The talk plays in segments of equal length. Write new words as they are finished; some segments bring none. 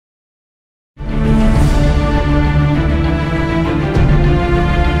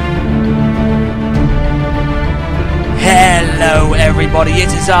everybody, it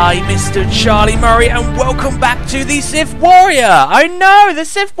is I, Mr. Charlie Murray, and welcome back to the Sith Warrior! I know, the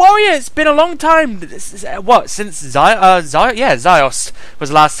Sith Warrior, it's been a long time. This is, since Zyos was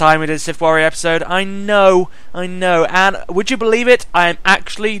the last time we did a Sith Warrior episode. I know, and would you believe it, I am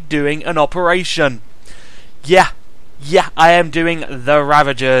actually doing an operation. Yeah, I am doing the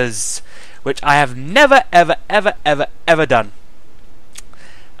Ravagers, which I have never, ever done.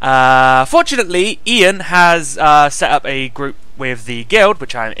 Fortunately, Ian has set up a group with the guild,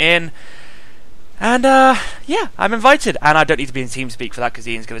 which I'm in, and yeah, I'm invited, and I don't need to be in TeamSpeak for that because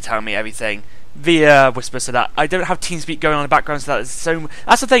Ian's going to tell me everything via Whisper, so that I don't have TeamSpeak going on in the background. So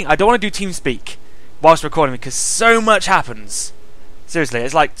that's the thing. I don't want to do TeamSpeak whilst recording because so much happens. Seriously,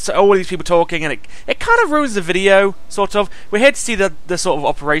 it's like all these people talking, and it kind of ruins the video, sort of. We're here to see the sort of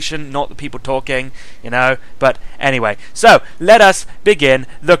operation, not the people talking, you know. But anyway, so let us begin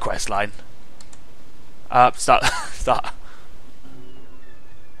the quest line. Start.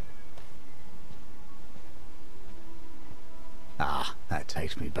 Ah, that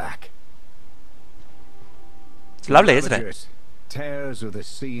takes me back. It's lovely, isn't it? Terrors of the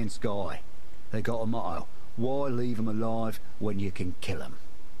sea and sky. They got a motto. Why leave them alive when you can kill them?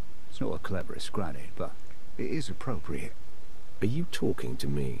 It's not the cleverest granted, but it is appropriate. Are you talking to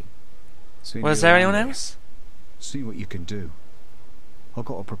me? Was there anyone else? See what you can do. I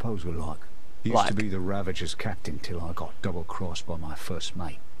got a proposal like. Used to be the Ravagers captain till I got double-crossed by my first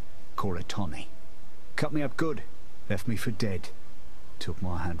mate, Coratanni. Cut me up good, left me for dead, took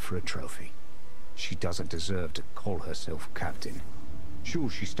my hand for a trophy. She doesn't deserve to call herself captain. Sure,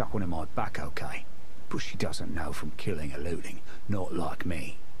 she stuck one in my back okay. But she doesn't know from killing and looting, not like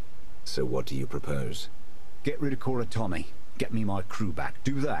me. So what do you propose? Get rid of Coratanni, get me my crew back,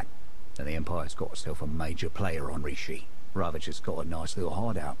 do that. And the Empire's got itself a major player on Rishi. Ravager's got a nice little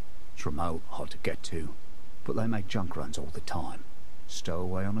hideout. It's remote, hard to get to. But they make junk runs all the time. Stow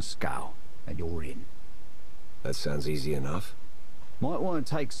away on a scow, and you're in. That sounds easy enough. Might want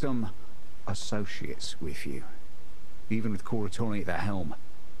to take some associates with you. Even with Coratanni at the helm,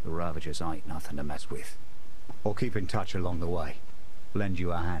 the Ravagers ain't nothing to mess with. I'll keep in touch along the way. Lend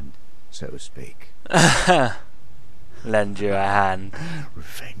you a hand, so to speak. Lend you a hand.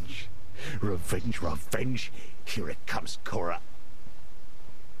 Revenge. Revenge. Here it comes, Cora.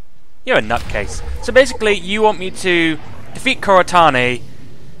 You're a nutcase. So basically, you want me to defeat Coratanni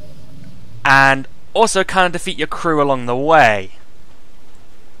and also kind of defeat your crew along the way.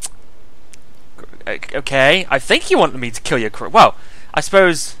 Okay, I think you want me to kill your crew. Well, I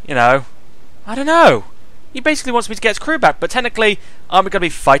suppose, you know, I don't know. He basically wants me to get his crew back, but technically, aren't we going to be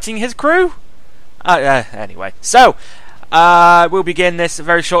fighting his crew? Anyway, so, we'll begin this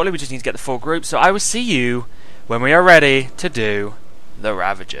very shortly. We just need to get the full group, so I will see you when we are ready to do the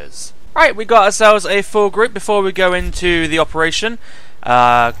Ravagers. Right, we got ourselves a full group before we go into the operation.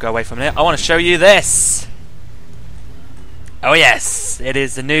 Go away from there. I want to show you this. Oh yes, it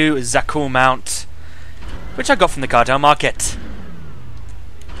is the new Zakul mount, which I got from the cartel market.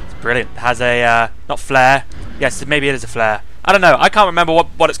 Brilliant. It has a, not flare. Yes, maybe it is a flare. I don't know. I can't remember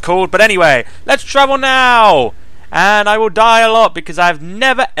what it's called. But anyway, let's travel now. And I will die a lot because I've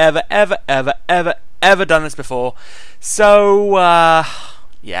never, ever done this before. So,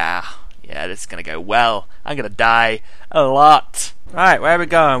 yeah, this is going to go well. I'm going to die a lot. Right, where are we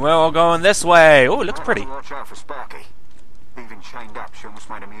going? We're all going this way. Oh, it looks pretty. Watch out for Sparky. Even chained up, she almost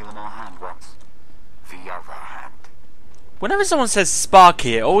made a meal of my hand once. The other hand. Whenever someone says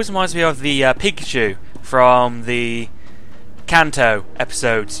Sparky, it always reminds me of the Pikachu from the Kanto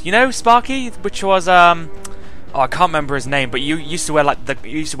episodes. You know Sparky, which was I can't remember his name, but you used to wear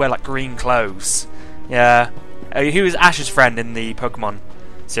like green clothes. Yeah, he was Ash's friend in the Pokemon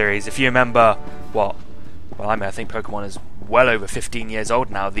series. If you remember what? Well, I think Pokemon is well over 15 years old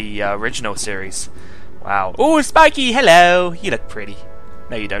now. The original series. Wow. Oh, Spiky, hello. You look pretty.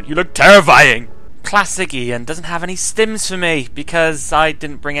 No, you don't. You look terrifying. Classic Ian doesn't have any stims for me because I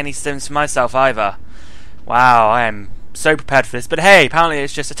didn't bring any stims for myself either. Wow, I am so prepared for this. But hey, apparently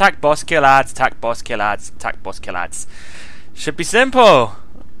it's just attack boss, kill ads, attack boss, kill ads, attack boss, kill ads. Should be simple,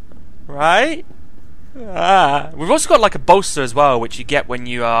 right? We've also got like a bolster as well, which you get when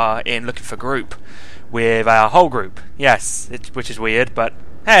you are in looking for group with our whole group. Yes, which is weird, but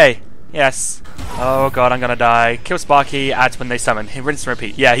hey. Yes. Oh god, I'm gonna die. Kill Sparky, ads when they summon. Rinse and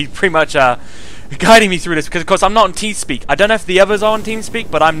repeat. Yeah, he's pretty much guiding me through this because of course I'm not on TeamSpeak. I don't know if the others are on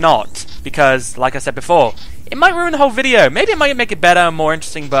TeamSpeak, but I'm not. Because, like I said before, it might ruin the whole video. Maybe it might make it better and more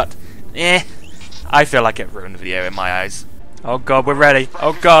interesting, but I feel like it ruined the video in my eyes. Oh god, we're ready.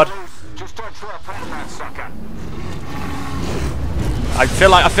 Oh god. I feel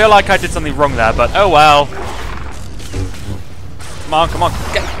like I did something wrong there, but oh well. Come on, come on.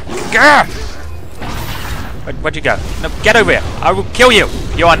 Where'd you go? No, get over here. I will kill you.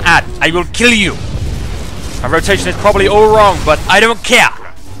 You're an ad. I will kill you. My rotation is probably all wrong, but I don't care.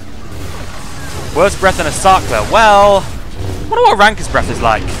 Worst breath in a Sarkler. Well, I wonder what Ranker's breath is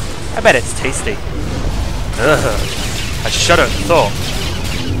like. I bet it's tasty. Ugh. I shudder at the thought.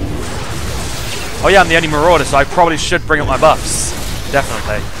 Oh yeah, I'm the only Marauder, so I probably should bring up my buffs.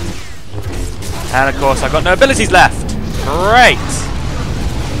 Definitely. And of course, I've got no abilities left. Great.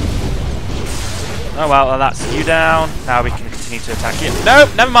 Oh well, that's you down. Now we can continue to attack you. Nope,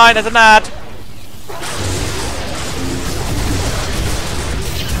 never mind, there's an ad.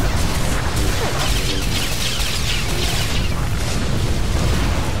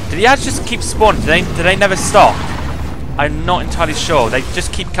 Do the ads just keep spawning? Do they never stop? I'm not entirely sure. They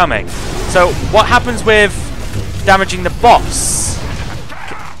just keep coming. So, what happens with damaging the boss?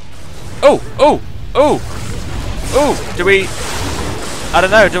 Oh, oh, oh, oh. Do we... I don't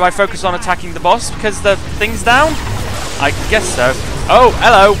know. Do I focus on attacking the boss because the thing's down? I guess so. Oh,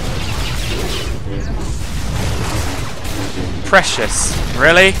 hello. Precious.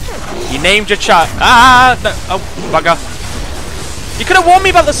 Really? You named your child. Ah! No. Oh, bugger. You could have warned me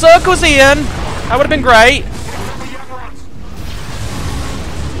about the circles, Ian. That would have been great.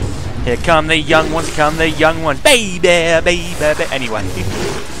 Here come the young ones. Come the young ones. Baby, baby, baby. Anyway.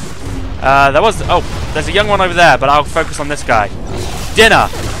 There's a young one over there, but I'll focus on this guy. Dinner.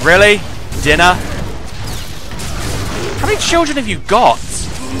 Really? Dinner? How many children have you got?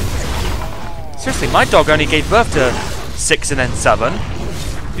 Seriously, my dog only gave birth to 6 and then 7.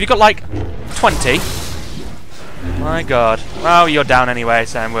 Have you got like 20? My god. Well, you're down anyway,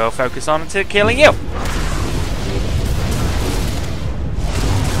 so we'll focus on to killing you.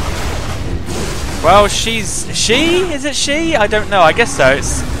 Well, is it she? I don't know. I guess so.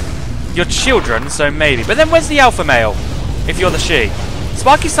 It's your children, so maybe. But then where's the alpha male? If you're the she.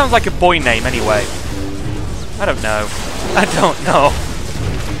 Sparky sounds like a boy name anyway. I don't know. I don't know.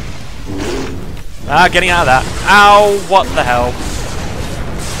 Ah, getting out of that. Ow, what the hell.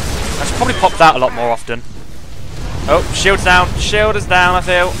 I should probably pop that a lot more often. Oh, shield's down. Shield is down, I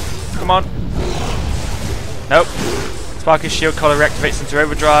feel. Come on. Nope. Sparky's shield collar reactivates into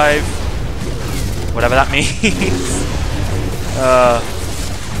overdrive. Whatever that means.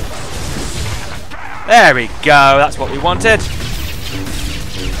 There we go. That's what we wanted.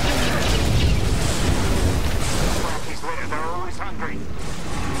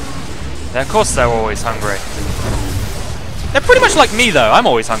 Of course they're always hungry. They're pretty much like me though. I'm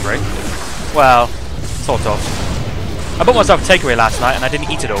always hungry. Well, sort of. I bought myself a takeaway last night and I didn't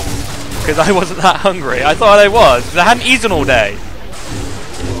eat it all. Because I wasn't that hungry. I thought I was. Because I hadn't eaten all day.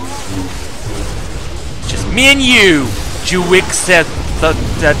 Just me and you, Jewix said the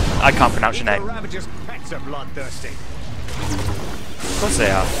I can't pronounce your name. The Ravagers' pets are bloodthirsty. Of course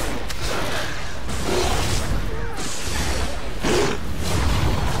they are.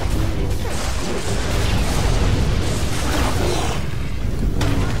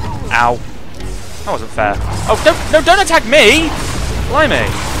 Ow. That wasn't fair. Oh, don't attack me! Blimey.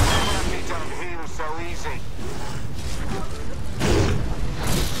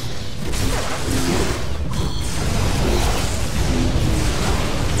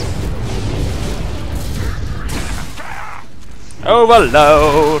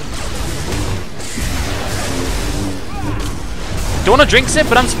 Overload. Don't want to drink it,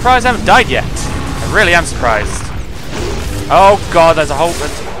 but I'm surprised I haven't died yet. I really am surprised. Oh god, there's a whole...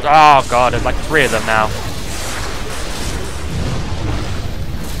 Oh god, there's like 3 of them now.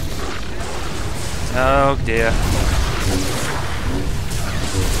 Oh dear.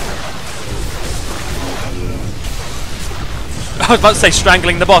 I was about to say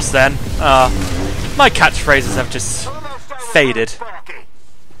strangling the boss then. My catchphrases have just faded.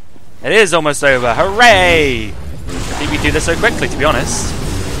 It is almost over. Hooray! I think we do this so quickly, to be honest.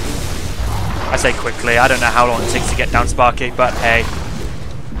 I say quickly, I don't know how long it takes to get down Sparky, but hey.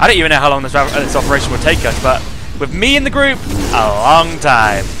 I don't even know how long this operation will take us, but with me in the group, a long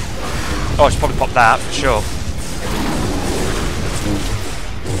time. Oh, I should probably pop that for sure.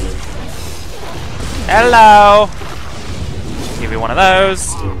 Hello! Give you one of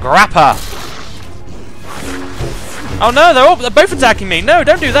those. Grappa! Oh no, they're both attacking me. No,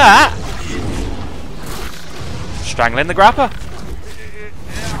 don't do that. Strangling the grappa.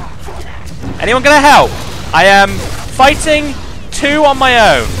 Anyone gonna help? I am fighting 2 on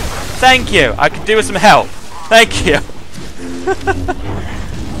my own. Thank you. I could do with some help. Thank you.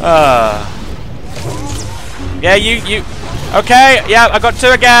 Yeah, you. Okay, yeah, I got 2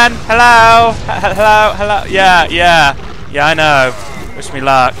 again. Hello. Hello. Yeah, I know. Wish me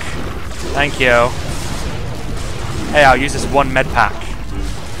luck. Thank you. Hey, I'll use this one med pack.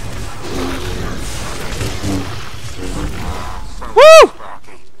 Woo!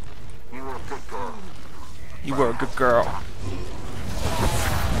 Sparky, you were a good girl. You were a good girl.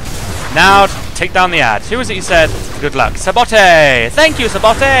 Now, take down the ad. Who was it you said? Good luck. Sabote! Thank you,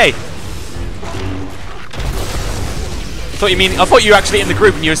 Sabote! I thought you were actually in the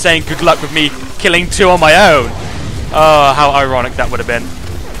group and you were saying good luck with me killing 2 on my own. Oh, how ironic that would have been.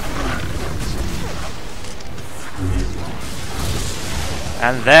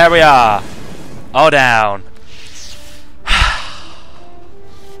 And there we are. All down.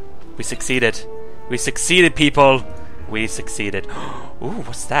 We succeeded. We succeeded, people. We succeeded. Ooh,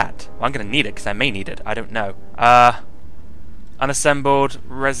 what's that? Well, I'm going to need it because I may need it. I don't know. Unassembled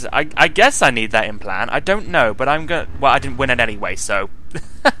I guess I need that implant. I don't know, but I'm gonna. Well, I didn't win it anyway, so.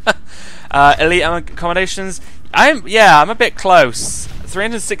 Elite accommodations. I'm a bit close.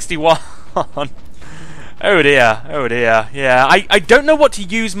 361. Oh dear. Oh dear. Yeah, I don't know what to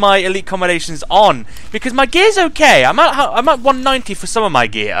use my elite accommodations on because my gear's okay. I'm at 190 for some of my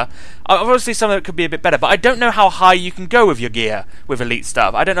gear. Obviously, some of it could be a bit better, but I don't know how high you can go with your gear with elite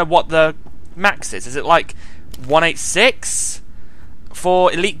stuff. I don't know what the max is. Is it like 186?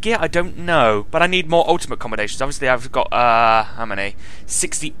 For elite gear, I don't know, but I need more ultimate accommodations. Obviously, I've got, how many?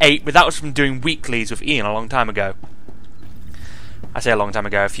 68, but that was from doing weeklies with Ian a long time ago. I say a long time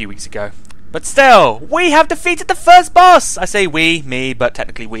ago, a few weeks ago. But still, we have defeated the first boss! I say we, me, but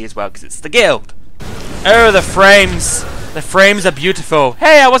technically we as well, because it's the guild. Oh, the frames! The frames are beautiful.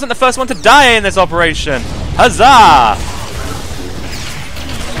 Hey, I wasn't the first one to die in this operation! Huzzah!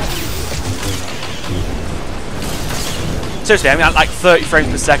 Seriously, I mean, at like 30 frames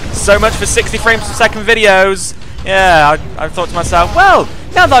per second. So much for 60 frames per second videos. Yeah, I thought to myself, well,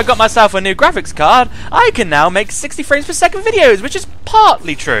 now that I've got myself a new graphics card, I can now make 60 frames per second videos, which is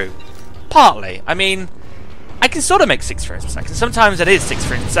partly true. Partly. I mean, I can sort of make 60 frames per second. Sometimes it is 60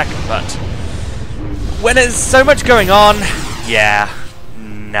 frames per second, but when there's so much going on, yeah,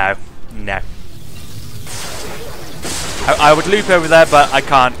 no. I would loop over there, but I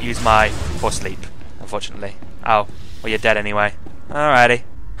can't use my for sleep, unfortunately. Oh. Well, you're dead anyway. Alrighty.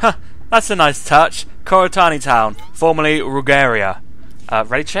 Huh, that's a nice touch. Coratanni town, formerly Ravagers.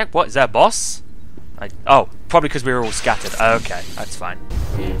 Ready check? What, is there a boss? Oh, probably because we were all scattered. Okay, that's fine.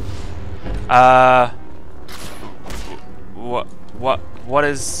 What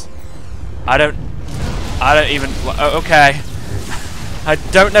is... I don't even... Okay. I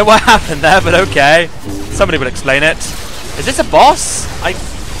don't know what happened there, but okay. Somebody will explain it. Is this a boss? I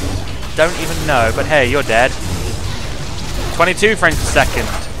don't even know, but hey, you're dead. 22 frames per second.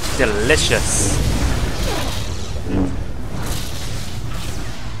 Delicious.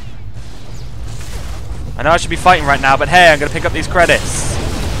 I know I should be fighting right now, but hey, I'm going to pick up these credits.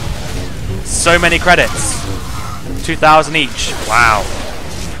 So many credits. 2,000 each. Wow.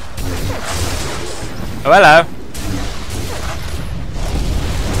 Oh, hello.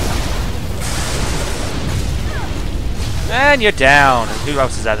 And you're down. And who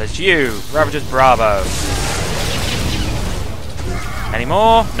else is that? It's you. Ravagers Bravo. Any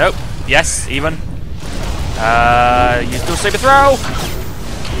more? Nope. Yes, even. Use dual saber throw.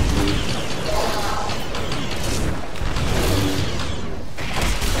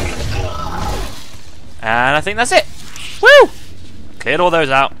 And I think that's it. Woo! Cleared all those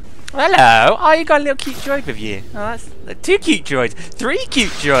out. Hello. Oh, you got a little cute droid with you. Oh, that's 2 cute droids. 3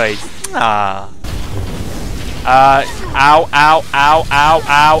 cute droids. Ah. Ow, ow, ow, ow, ow,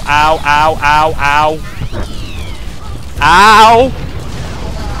 ow, ow, ow, ow. Ow!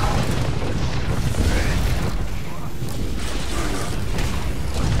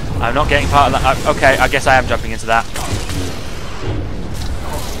 I'm not getting part of that. Okay, I guess I am jumping into that.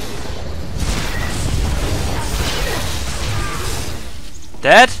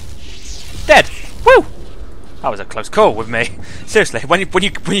 Dead? Dead! Woo! That was a close call with me. Seriously, when you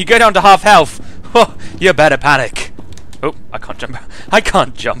go down to half health, oh, you better panic. Oh, I can't jump. I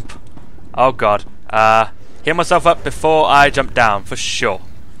can't jump. Oh god. Heal myself up before I jump down, for sure.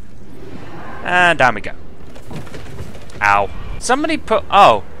 And down we go. Ow. Somebody put...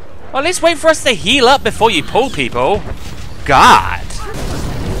 Oh. Well, at least wait for us to heal up before you pull people. God.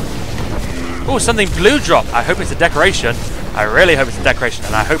 Oh, something blue drop. I hope it's a decoration. I really hope it's a decoration,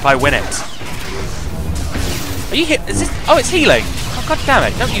 and I hope I win it. Are you hit? Is this? Oh, it's healing. Oh, god damn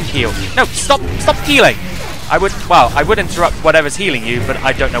it! Don't you heal? No, stop healing. I would interrupt whatever's healing you, but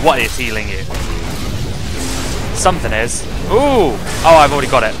I don't know what is healing you. Something is. Ooh. Oh, I've already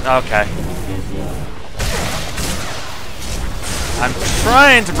got it. Okay. I'm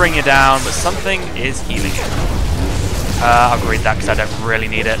trying to bring you down, but something is healing you. I'll read that because I don't really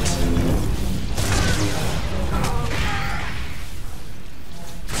need it.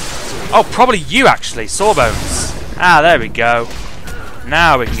 Oh, probably you actually, Sawbones. Ah, there we go.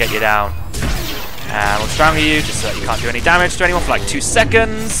 Now we can get you down. And we'll strangle you just so that you can't do any damage to anyone for like 2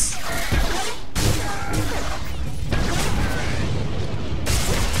 seconds.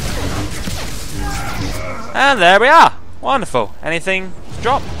 And there we are. Wonderful. Anything to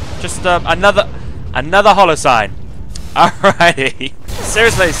drop? Just another holo sign. Alrighty.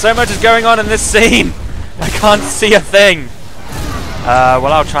 Seriously, so much is going on in this scene. I can't see a thing. Well,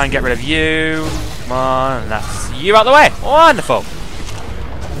 I'll try and get rid of you. Come on, and that's you out the way. Wonderful.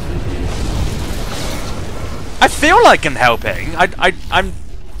 I feel like I'm helping.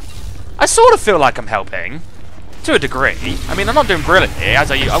 I sort of feel like I'm helping, to a degree. I mean, I'm not doing brilliantly,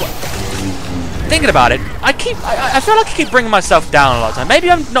 as are you. Thinking about it, I feel like I keep bringing myself down a lot of time. Maybe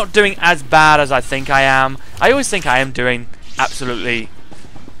I'm not doing as bad as I think I am. I always think I am doing absolutely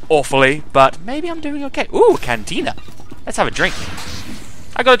awfully, but maybe I'm doing okay. Ooh, cantina. Let's have a drink.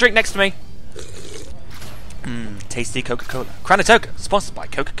 I got a drink next to me. Tasty Coca-Cola. Kranitoko, sponsored by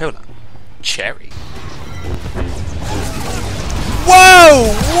Coca-Cola. Cherry.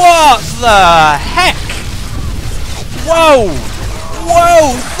 Whoa! What the heck? Whoa!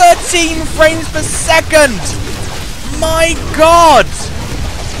 Whoa! 13 frames per second! My God!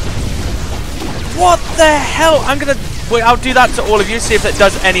 What the hell? I'm gonna... Wait, I'll do that to all of you, see if it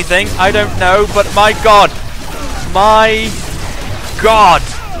does anything. I don't know, but my God. My God.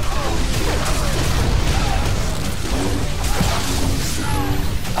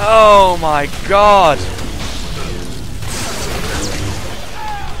 Oh my God.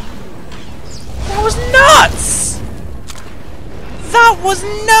 That was nuts! That was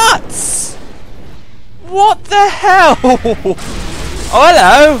nuts! What the hell? Oh,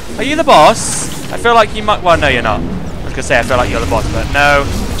 hello! Are you the boss? I feel like you might... Well, no, you're not. I was going to say I feel like you're the boss, but no.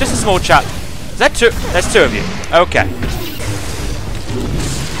 Just a small chap. Is that two? There's 2 of you. Okay.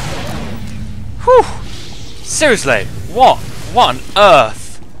 Whew. Seriously. What? What on earth?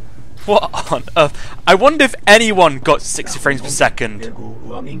 What on earth? I wonder if anyone got 60 frames per second.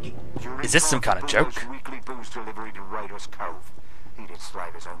 Is this some kind of joke? Weekly booze delivery to Raiders Cove. He'd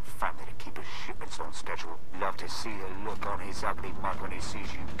enslave his own family to keep his shipments on schedule. Love to see the look on his ugly mug when he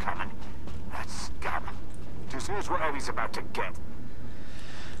sees you coming. That scum. Just here's what he's about to get.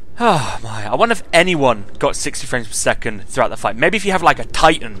 Oh my, I wonder if anyone got 60 frames per second throughout the fight. Maybe if you have like a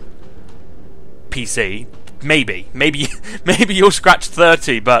Titan PC, maybe you'll scratch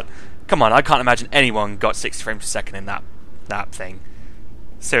 30, but come on, I can't imagine anyone got 60 frames per second in that thing.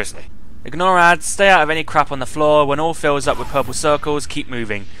 Seriously. Ignore ads, stay out of any crap on the floor. When all fills up with purple circles, keep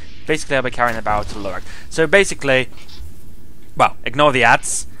moving. Basically, I'll be carrying the barrel to the lower. So basically, well, ignore the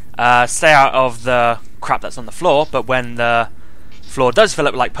ads. Stay out of the crap that's on the floor, but when the floor does fill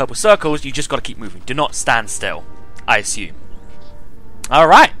up with like purple circles, you just got to keep moving. Do not stand still, I assume.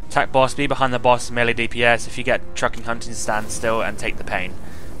 Alright, attack boss, be behind the boss, melee DPS. If you get trucking hunting, stand still and take the pain.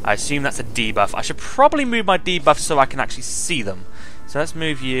 I assume that's a debuff. I should probably move my debuff so I can actually see them. So let's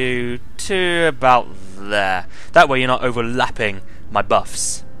move you to about there. That way you're not overlapping my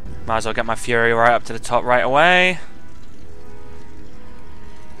buffs. Might as well get my fury right up to the top right away.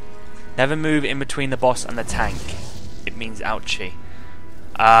 Never move in between the boss and the tank. It means ouchie.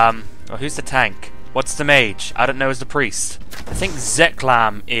 Well, who's the tank? What's the mage? I don't know as the priest. I think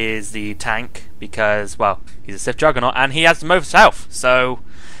Zeklam is the tank because, well, he's a Sith Juggernaut and he has the most health. So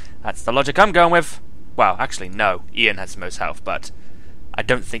that's the logic I'm going with. Well, actually, no. Ian has the most health, but I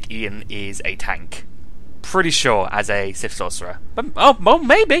don't think Ian is a tank. Pretty sure as a Sith Sorcerer. But, oh, well,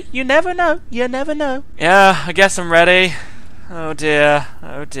 maybe. You never know. You never know. Yeah, I guess I'm ready. Oh dear.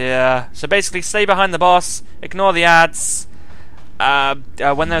 Oh dear. So basically, stay behind the boss. Ignore the ads.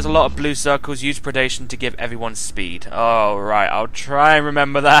 When there's a lot of blue circles, use predation to give everyone speed. Oh, right. I'll try and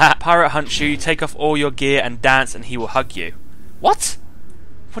remember that. Pirate hunts you. Take off all your gear and dance and he will hug you. What?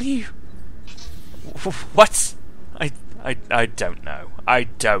 What are you... What? I don't know. I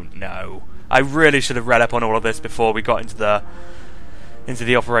don't know. I really should have read up on all of this before we got into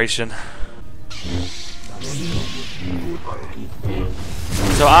the operation.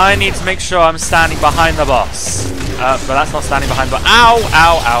 So I need to make sure I'm standing behind the boss. But that's not standing behind the boss. Ow!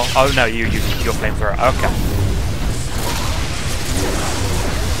 Ow! Ow! Oh no, you're flamethrower. Okay.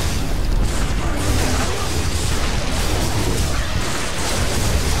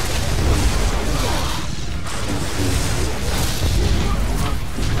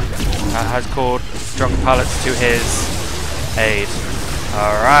 Has called drunk pilots to his aid.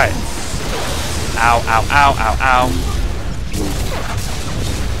 Alright. Ow, ow, ow, ow, ow.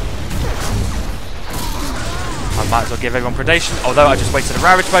 I might as well give everyone predation, although I just wasted a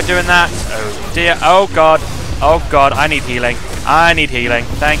ravage by doing that. Oh dear, oh god, I need healing. I need healing.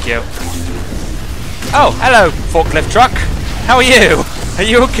 Thank you. Oh, hello, forklift truck. How are you? Are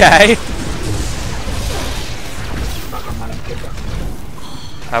you okay?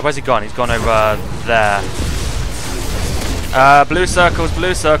 Where's he gone? He's gone over there. Blue circles,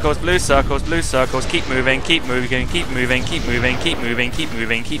 blue circles, blue circles, blue circles. Keep moving, keep moving, keep moving, keep moving, keep moving, keep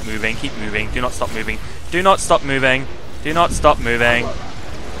moving, keep moving, keep moving. Do not stop moving. Do not stop moving. Do not stop moving.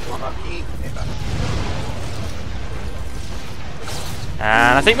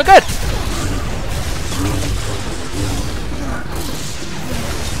 And I think we're good.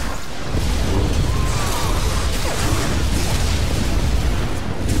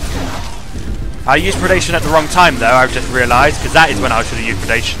 I used predation at the wrong time though, I've just realised, because that is when I should have used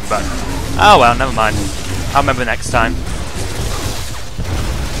predation, but oh well, never mind. I'll remember next time.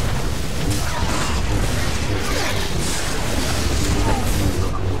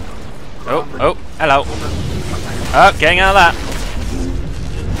 Oh, oh, hello. Oh, getting out of that.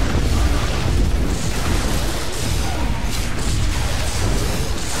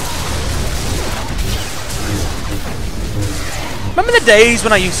 Remember the days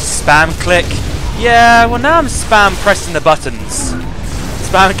when I used to spam click? Yeah, well now I'm spam pressing the buttons.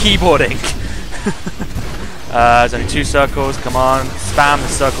 Spam keyboarding. There's only 2 circles, come on. Spam the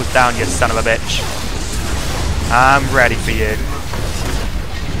circles down, you son of a bitch. I'm ready for you.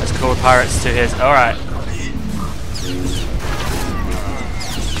 Let's call pirates to his... Alright.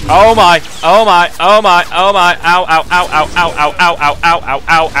 Oh my, oh my, oh my, oh my. Ow, ow, ow, ow, ow, ow, ow, ow, ow, ow,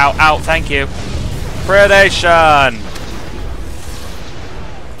 ow, ow, ow. Thank you. Predation.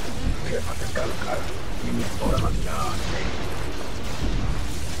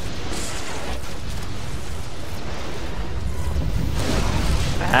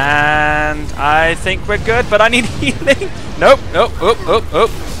 And I think we're good, but I need healing. Nope, nope, oop, oop,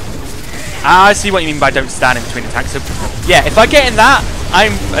 oop. I see what you mean by don't stand in between attacks. So, yeah, if I get in that,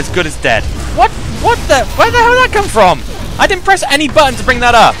 I'm as good as dead. What? What the? Where the hell did that come from? I didn't press any button to bring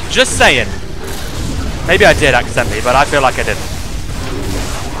that up. Just saying. Maybe I did accidentally, but I feel like I didn't.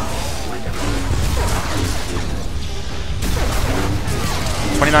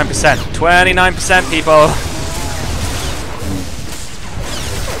 %. 29%, people.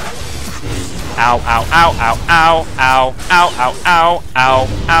 Ow, ow, ow, ow, ow, ow, ow, ow, ow, ow,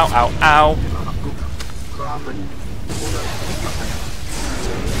 ow, ow, ow.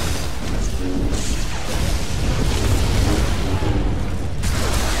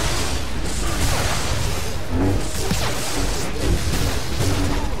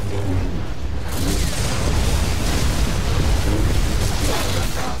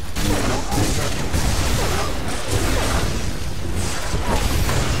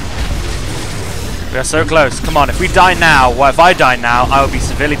 We are so close. Come on, if we die now, well, if I die now, I will be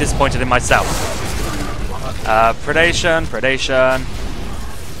severely disappointed in myself. Predation, predation.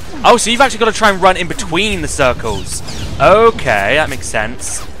 Oh, so you've actually got to try and run in between the circles. Okay, that makes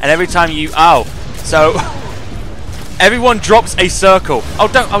sense. And every time you... Oh, so... everyone drops a circle. Oh,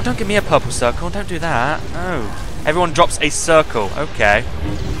 don't give me a purple circle. Don't do that. Oh. Everyone drops a circle. Okay.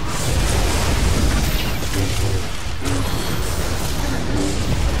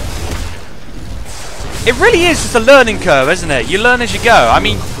 It really is just a learning curve, isn't it? You learn as you go. I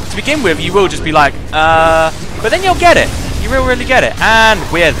mean, to begin with, you will just be like, but then you'll get it. You will really get it. And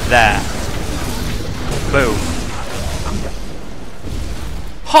we're there. Boom.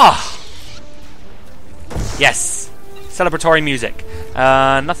 Ha! Yes. Celebratory music.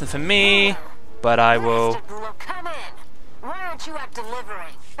 Nothing for me, but I will... Come in. Why aren't you out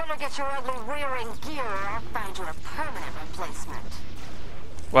delivering? Better get your ugly rearing gear or I'll find you a permanent replacement.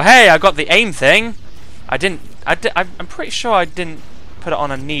 Well, hey, I got the aim thing. I'm pretty sure I didn't put it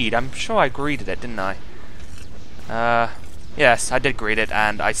on a need. I'm sure I greeted it, didn't I? Yes, I did greet it,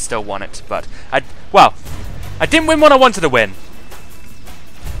 and I still won it, but well, I didn't win what I wanted to win.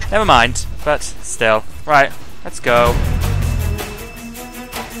 Never mind, but still. Right, let's go.